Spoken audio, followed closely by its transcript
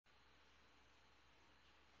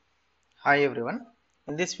Hi everyone.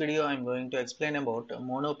 In this video I am going to explain about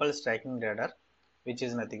MonoPulse tracking radar, which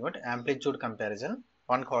is nothing but amplitude comparison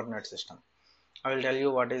on coordinate system. I will tell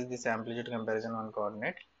you what is this amplitude comparison on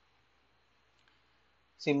coordinate.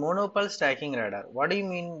 See, MonoPulse tracking radar. What do you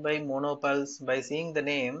mean by MonoPulse? By seeing the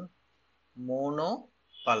name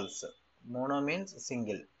MonoPulse. Mono means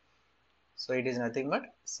single. So it is nothing but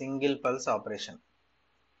single pulse operation.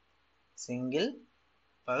 Single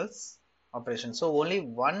pulse operation. So only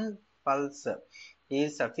one pulse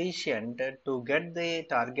is sufficient to get the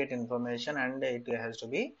target information and it has to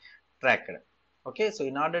be tracked. Okay, so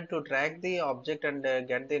in order to track the object and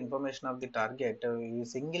get the information of the target,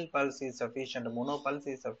 single pulse is sufficient, monopulse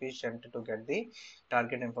is sufficient to get the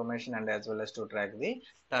target information and as well as to track the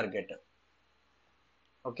target.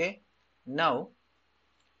 Okay, now,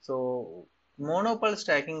 so monopulse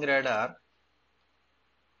tracking radar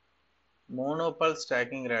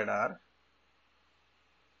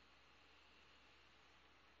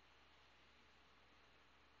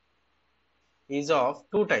is of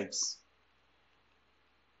two types.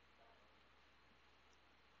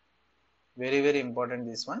 Very important,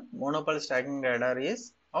 this one. Monopulse tracking radar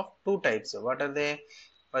is of two types. What are they?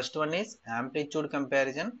 First one is amplitude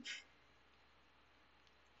comparison,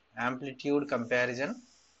 and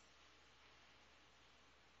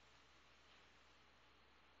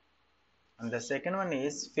the second one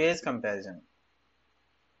is phase comparison.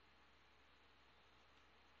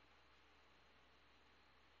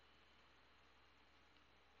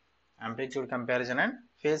 Amplitude comparison and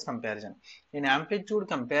phase comparison. In amplitude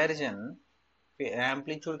comparison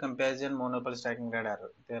monopulse tracking radar,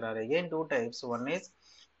 there are again two types. One is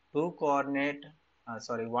one coordinate,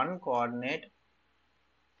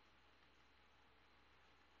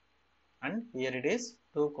 and here it is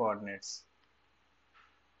two coordinates.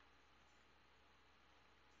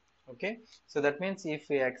 Okay, so that means if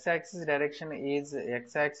x-axis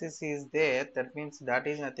is there, that means that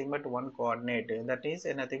is nothing but one coordinate, that is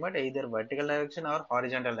nothing but either vertical direction or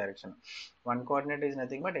horizontal direction. One coordinate is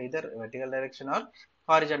nothing but either vertical direction or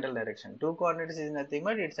horizontal direction. Two coordinates is nothing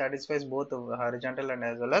but it satisfies both horizontal and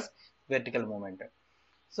as well as vertical movement.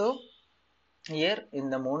 So here in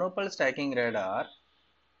the monopulse tracking radar,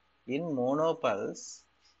 in monopulse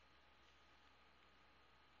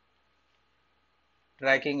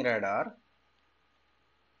tracking radar,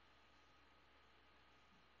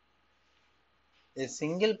 a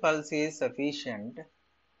single pulse is sufficient.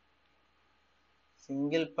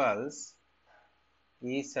 Single pulse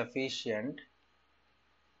is sufficient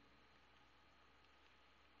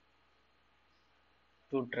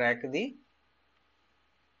to track the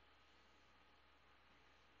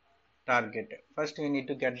target. First we need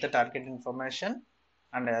to get the target information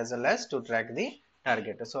and as well as to track the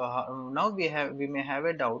target. So now we may have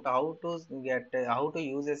a doubt how to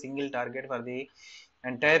use a single target for the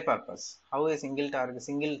entire purpose. How a single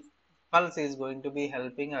pulse is going to be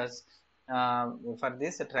helping us for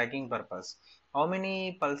this tracking purpose. How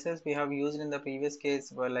many pulses we have used in the previous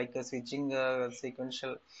case were like switching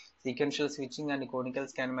sequential switching and conical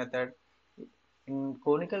scan method. In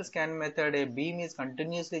conical scan method, a beam is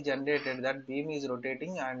continuously generated. That beam is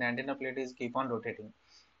rotating and antenna plate is keep on rotating.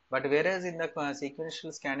 But whereas in the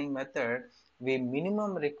sequential scanning method, we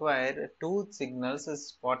minimum require two signals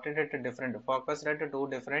spotted at different, focused at two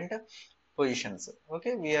different positions.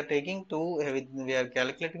 Okay, we are taking we are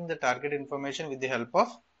calculating the target information with the help of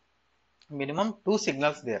minimum two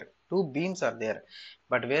signals there. Two beams are there.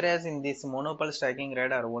 But whereas in this monopulse tracking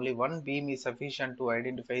radar, only one beam is sufficient to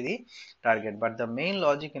identify the target. But the main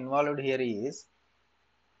logic involved here is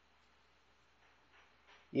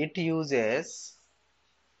it uses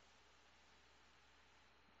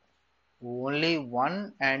only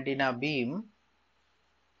one antenna beam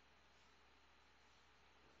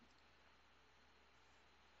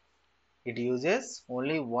it uses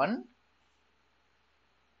only one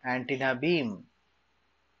antenna beam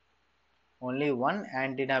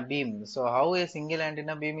So how a single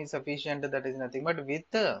antenna beam is sufficient? That is nothing but with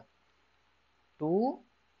two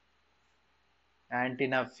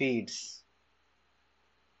antenna feeds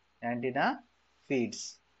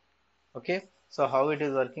Okay, so how it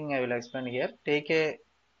is working I will explain here. Take a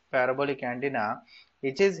parabolic antenna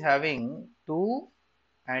which is having two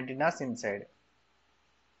antennas inside.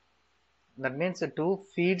 That means two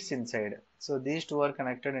feeds inside. So these two are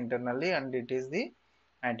connected internally and it is the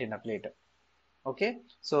antenna plate. Okay,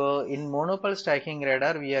 so in monopulse tracking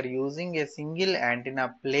radar we are using a single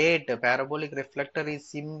antenna plate. Parabolic reflector is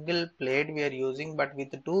single plate we are using, but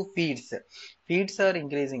with two feeds. Feeds are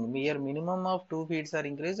increasing. Here minimum of two feeds are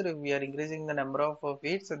increased. We are increasing the number of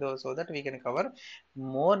feeds so that we can cover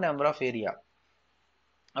more number of area.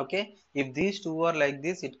 Okay, if these two are like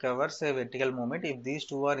this, it covers a vertical movement. If these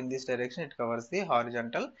two are in this direction, it covers the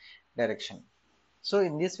horizontal direction. So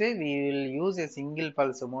in this way, we will use a single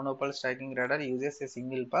pulse. Monopulse tracking radar uses a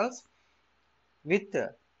single pulse with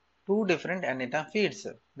two different antenna feeds.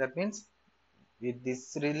 That means with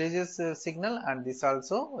this releases signal and this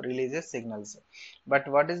also releases signals. But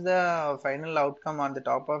what is the final outcome on the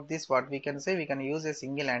top of this? What we can say, we can use a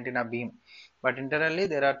single antenna beam, but internally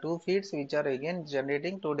there are two feeds which are again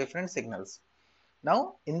generating two different signals.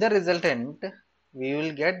 Now in the resultant, we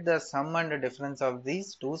will get the sum and the difference of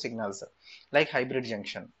these two signals, like hybrid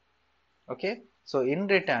junction. Okay, so in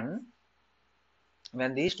return,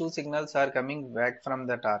 when these two signals are coming back from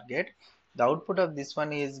the target, the output of this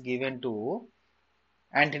one is given to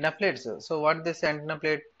antenna plates. So what this antenna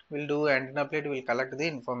plate will do, antenna plate will collect the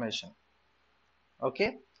information.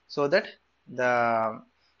 Okay, so that the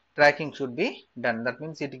tracking should be done. That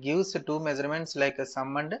means it gives two measurements like a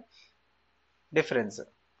sum and difference,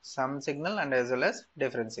 sum signal and as well as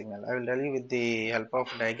difference signal. I will tell you with the help of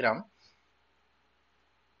diagram.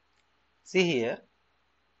 See here,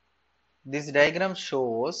 this diagram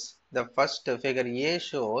shows the first figure A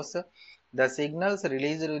shows the signals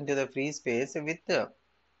released into the free space with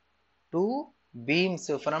two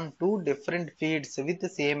beams from two different feeds with the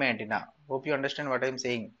same antenna. Hope you understand what I am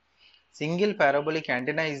saying. Single parabolic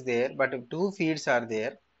antenna is there, but if two feeds are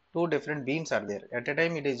there, two different beams are there. At a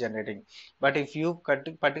time it is generating. But if you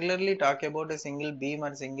particularly talk about a single beam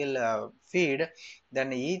or single feed,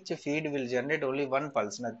 then each feed will generate only one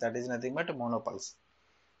pulse. That is nothing but a monopulse.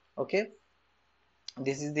 Okay.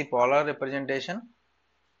 This is the polar representation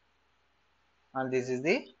and this is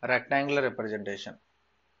the rectangular representation.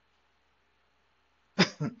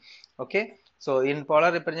 Okay, so in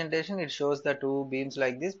polar representation it shows the two beams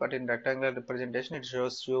like this, but in rectangular representation it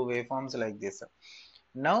shows two waveforms like this.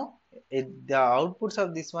 Now the outputs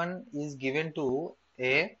of this one is given to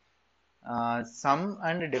a sum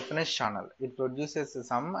and difference channel. It produces a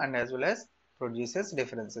sum and as well as produces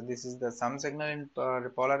difference. So this is the sum signal in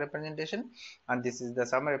polar representation and this is the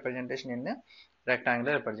sum representation in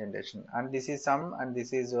rectangular representation, and this is sum and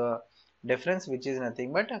this is difference, which is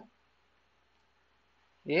nothing but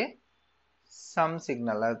a sum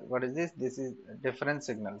signal. What is this? This is difference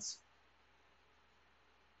signals.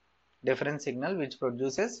 Difference signal which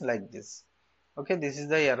produces like this. Okay, this is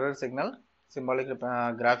the error signal, symbolic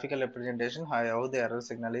graphical representation how the error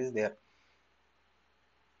signal is there.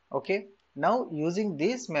 Okay, now using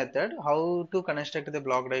this method, how to construct the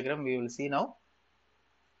block diagram, we will see now.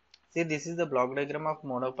 See, this is the block diagram of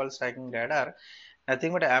monopulse tracking radar.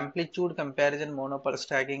 Nothing but amplitude comparison monopulse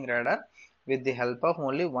tracking radar with the help of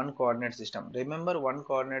only one coordinate system. Remember, one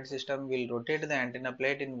coordinate system will rotate the antenna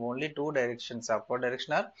plate in only two directions, upward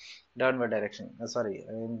direction or downward direction. Sorry,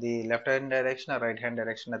 in the left hand direction or right hand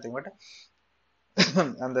direction, nothing but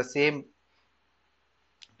on the same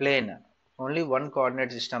plane. Only one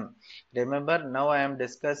coordinate system. Remember, now I am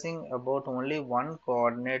discussing about only one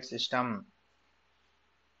coordinate system.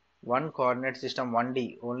 One coordinate system,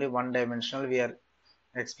 1D, only one dimensional we are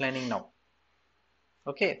explaining now.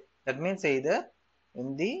 Okay, that means either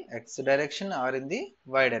in the x direction or in the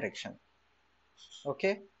y direction.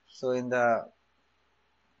 Okay, so in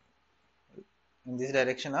this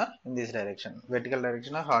direction or in this direction, vertical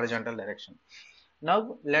direction or horizontal direction.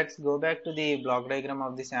 Now let's go back to the block diagram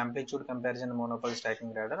of this amplitude comparison monopulse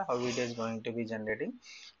tracking radar, how it is going to be generating.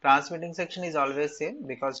 Transmitting section is always same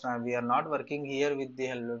because we are not working here with the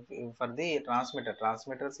help for the transmitter.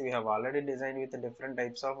 Transmitters we have already designed with the different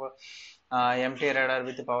types of MTA radar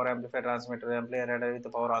with the power amplifier transmitter, MTA radar with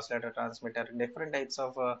the power oscillator transmitter, different types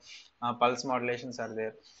of pulse modulations are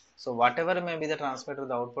there. So whatever may be the transmitter,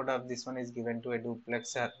 the output of this one is given to a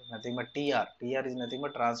duplexer, nothing but TR. TR is nothing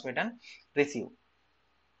but transmit and receive.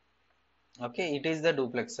 Okay, it is the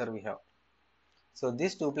duplexer we have. So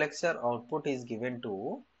this duplexer output is given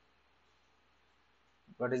to,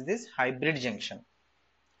 what is this? Hybrid junction.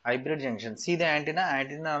 Hybrid junction. See the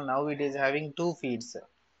antenna now it is having two feeds.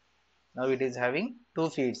 Now it is having two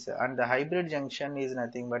feeds, and the hybrid junction is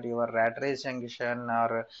nothing but your rat race junction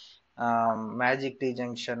or magic T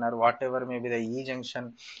junction or whatever may be the E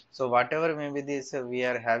junction. So whatever may be this, we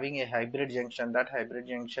are having a hybrid junction. That hybrid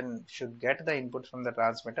junction should get the input from the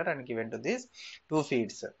transmitter and given to these two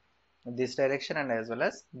feeds, this direction and as well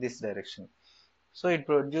as this direction. So it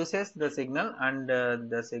produces the signal and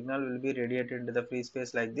the signal will be radiated into the free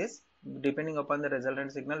space like this. Depending upon the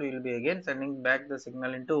resultant signal, we will be again sending back the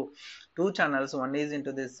signal into two channels. One is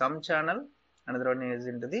into the sum channel, another one is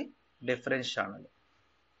into the difference channel.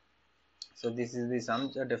 So this is the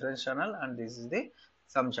sum difference channel and this is the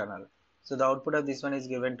sum channel. So the output of this one is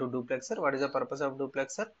given to duplexer. What is the purpose of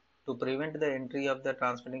duplexer? To prevent the entry of the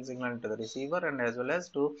transmitting signal into the receiver, and as well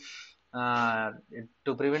as uh,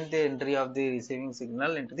 to prevent the entry of the receiving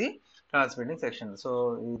signal into the transmitting section.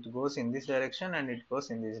 So it goes in this direction and it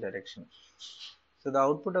goes in this direction. So the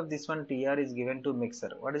output of this one TR is given to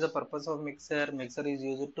mixer. What is the purpose of mixer? Mixer is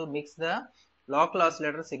used to mix the local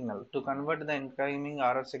oscillator signal to convert the incoming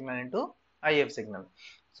RF signal into IF signal.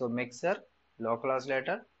 So mixer, local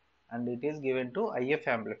oscillator, and it is given to IF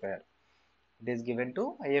amplifier. It is given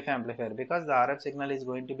to IF amplifier because the RF signal is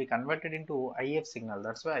going to be converted into IF signal.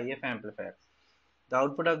 That's why IF amplifier. The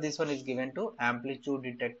output of this one is given to amplitude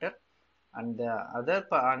detector, and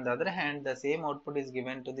on the other hand, the same output is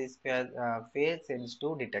given to this phase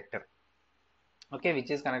sensitive detector. Okay,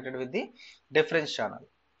 which is connected with the difference channel.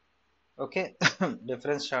 Okay,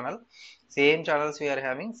 difference channel. Same channels we are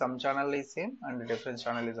having. Some channel is same and the difference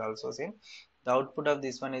channel is also same. The output of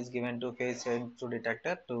this one is given to phase sensitive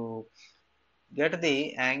detector to get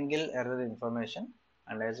the angle error information,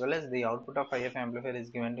 and as well as the output of IF amplifier is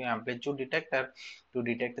given to amplitude detector to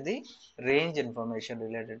detect the range information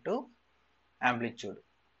related to amplitude.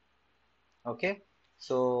 Okay,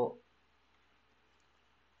 so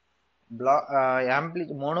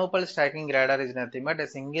monopulse tracking radar is nothing but a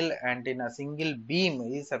single antenna, single beam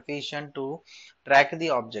is sufficient to track the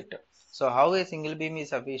object. So how a single beam is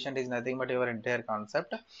sufficient is nothing but your entire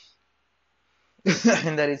concept.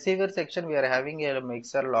 In the receiver section, we are having a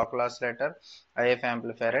mixer, local oscillator, IF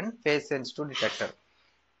amplifier, and phase sensitive detector.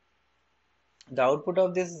 The output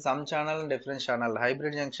of this some channel and difference channel.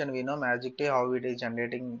 Hybrid junction, we know magically how it is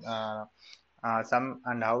generating sum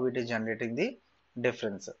and how it is generating the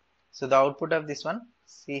difference. So the output of this one,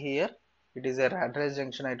 see here, it is a rat race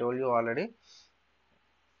junction. I told you already.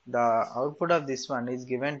 The output of this one is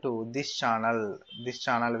given to this channel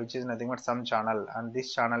which is nothing but some channel, and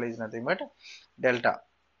this channel is nothing but delta.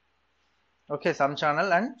 Okay, some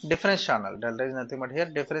channel and difference channel. Delta is nothing but here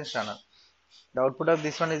difference channel. The output of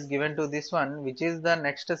this one is given to this one, which is the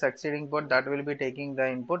next succeeding port that will be taking the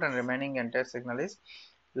input, and remaining entire signal is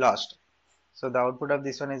lost. So the output of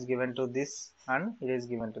this one is given to this and it is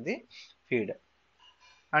given to the feed.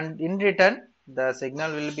 And in return, the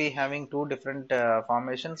signal will be having two different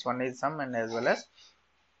formations. One is sum and as well as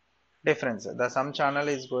difference. The sum channel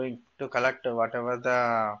is going to collect whatever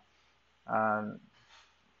the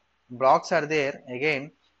blocks are there.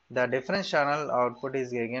 Again, the difference channel output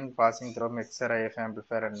is again passing through mixer, IF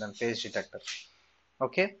amplifier, and then phase detector.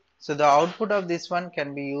 Okay, so the output of this one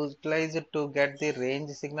can be utilized to get the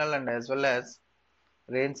range signal and as well as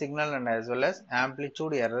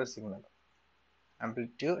amplitude error signal,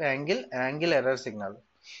 amplitude angle error signal.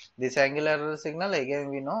 This angle error signal, again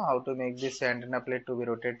we know how to make this antenna plate to be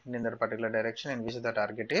rotated in that particular direction in which the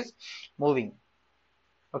target is moving.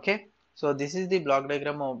 Okay, so this is the block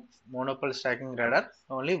diagram of monopulse tracking radar.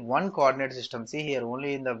 Only one coordinate system. See here,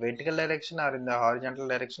 only in the vertical direction or in the horizontal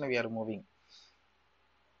direction we are moving.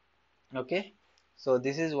 Okay, so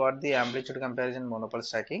this is what the amplitude comparison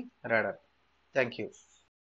monopulse tracking radar. Thank you.